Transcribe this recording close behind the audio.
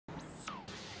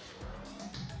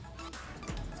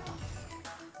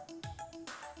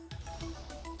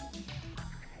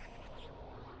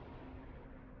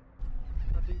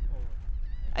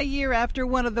A year after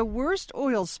one of the worst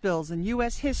oil spills in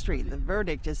U.S. history, the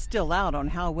verdict is still out on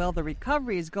how well the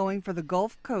recovery is going for the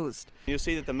Gulf Coast. You'll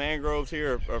see that the mangroves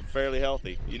here are fairly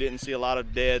healthy. You didn't see a lot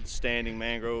of dead standing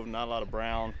mangrove, not a lot of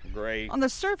brown, gray. On the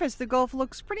surface, the Gulf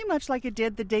looks pretty much like it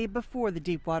did the day before the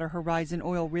Deepwater Horizon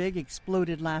oil rig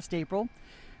exploded last April.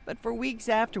 But for weeks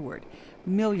afterward,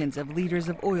 millions of liters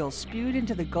of oil spewed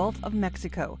into the Gulf of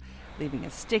Mexico, leaving a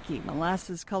sticky,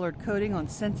 molasses-colored coating on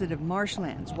sensitive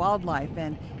marshlands, wildlife,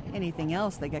 and anything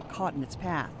else that got caught in its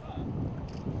path.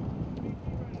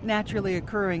 Naturally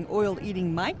occurring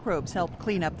oil-eating microbes help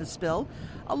clean up the spill,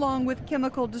 along with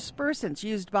chemical dispersants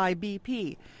used by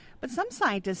BP. But some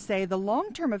scientists say the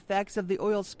long-term effects of the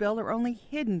oil spill are only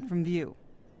hidden from view.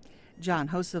 John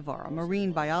Hocevar, a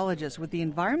marine biologist with the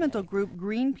environmental group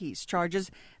Greenpeace,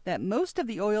 charges that most of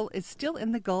the oil is still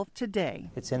in the Gulf today.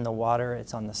 It's in the water,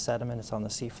 it's on the sediment, it's on the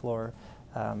seafloor.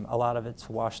 A lot of it's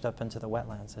washed up into the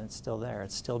wetlands, and it's still there.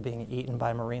 It's still being eaten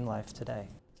by marine life today.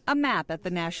 A map at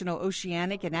the National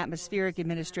Oceanic and Atmospheric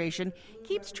Administration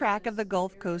keeps track of the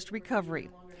Gulf Coast recovery.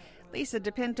 Lisa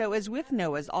DePinto is with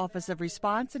NOAA's Office of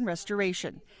Response and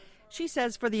Restoration. She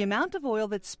says for the amount of oil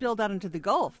that's spilled out into the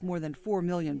Gulf, more than 4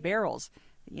 million barrels,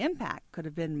 the impact could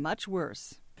have been much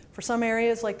worse. For some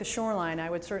areas like the shoreline, I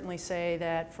would certainly say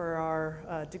that for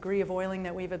our degree of oiling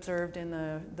that we've observed in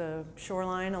the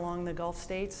shoreline along the Gulf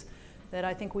states, that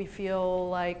I think we feel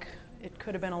like it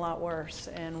could have been a lot worse.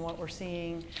 And what we're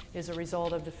seeing is a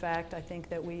result of the fact, I think,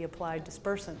 that we applied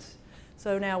dispersants.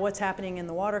 So now what's happening in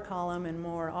the water column and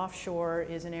more offshore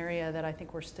is an area that I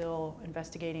think we're still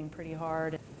investigating pretty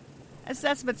hard.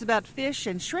 Assessments about fish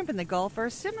and shrimp in the Gulf are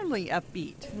similarly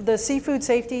upbeat. The seafood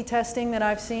safety testing that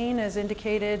I've seen has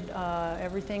indicated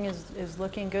everything is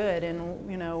looking good,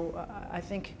 and I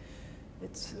think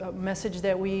it's a message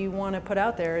that we want to put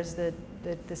out there is that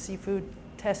the seafood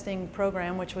testing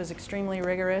program, which was extremely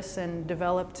rigorous and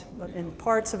developed, and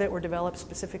parts of it were developed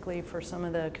specifically for some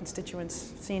of the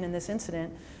constituents seen in this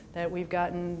incident, that we've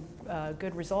gotten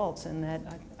good results, and that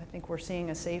I think we're seeing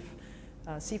a safe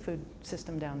seafood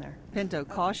system down there. Pinto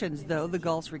cautions, though, the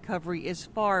Gulf's recovery is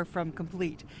far from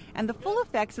complete, and the full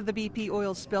effects of the BP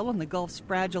oil spill on the Gulf's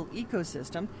fragile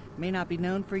ecosystem may not be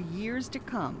known for years to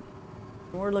come.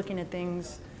 We're looking at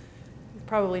things we've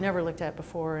probably never looked at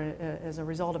before as a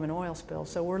result of an oil spill.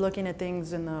 So we're looking at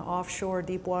things in the offshore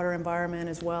deep water environment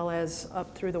as well as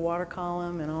up through the water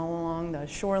column and all along the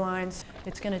shorelines.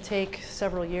 It's going to take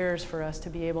several years for us to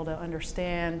be able to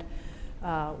understand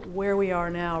where we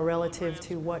are now relative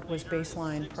to what was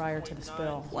baseline prior to the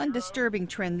spill. One disturbing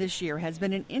trend this year has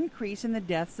been an increase in the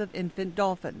deaths of infant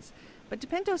dolphins. But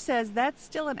DePinto says that's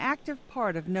still an active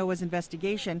part of NOAA's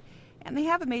investigation, and they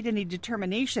haven't made any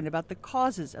determination about the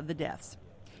causes of the deaths.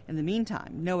 In the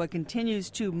meantime, NOAA continues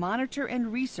to monitor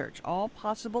and research all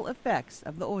possible effects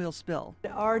of the oil spill.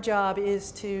 Our job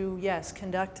is to, yes,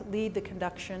 lead the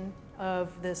conduction of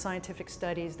the scientific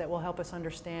studies that will help us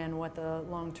understand what the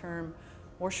long-term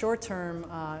or short-term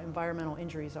environmental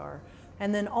injuries are.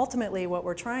 And then ultimately what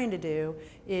we're trying to do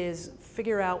is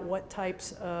figure out what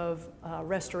types of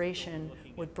restoration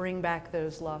would bring back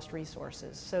those lost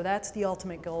resources. So that's the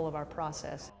ultimate goal of our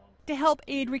process. To help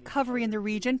aid recovery in the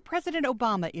region, President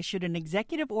Obama issued an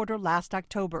executive order last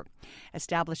October,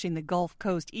 establishing the Gulf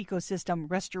Coast Ecosystem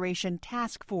Restoration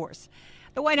Task Force.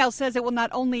 The White House says it will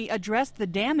not only address the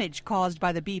damage caused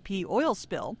by the BP oil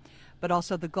spill, but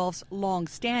also the Gulf's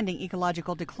long-standing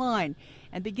ecological decline,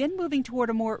 and begin moving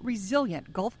toward a more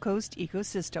resilient Gulf Coast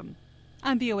ecosystem.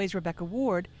 I'm VOA's Rebecca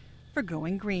Ward for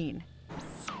Going Green.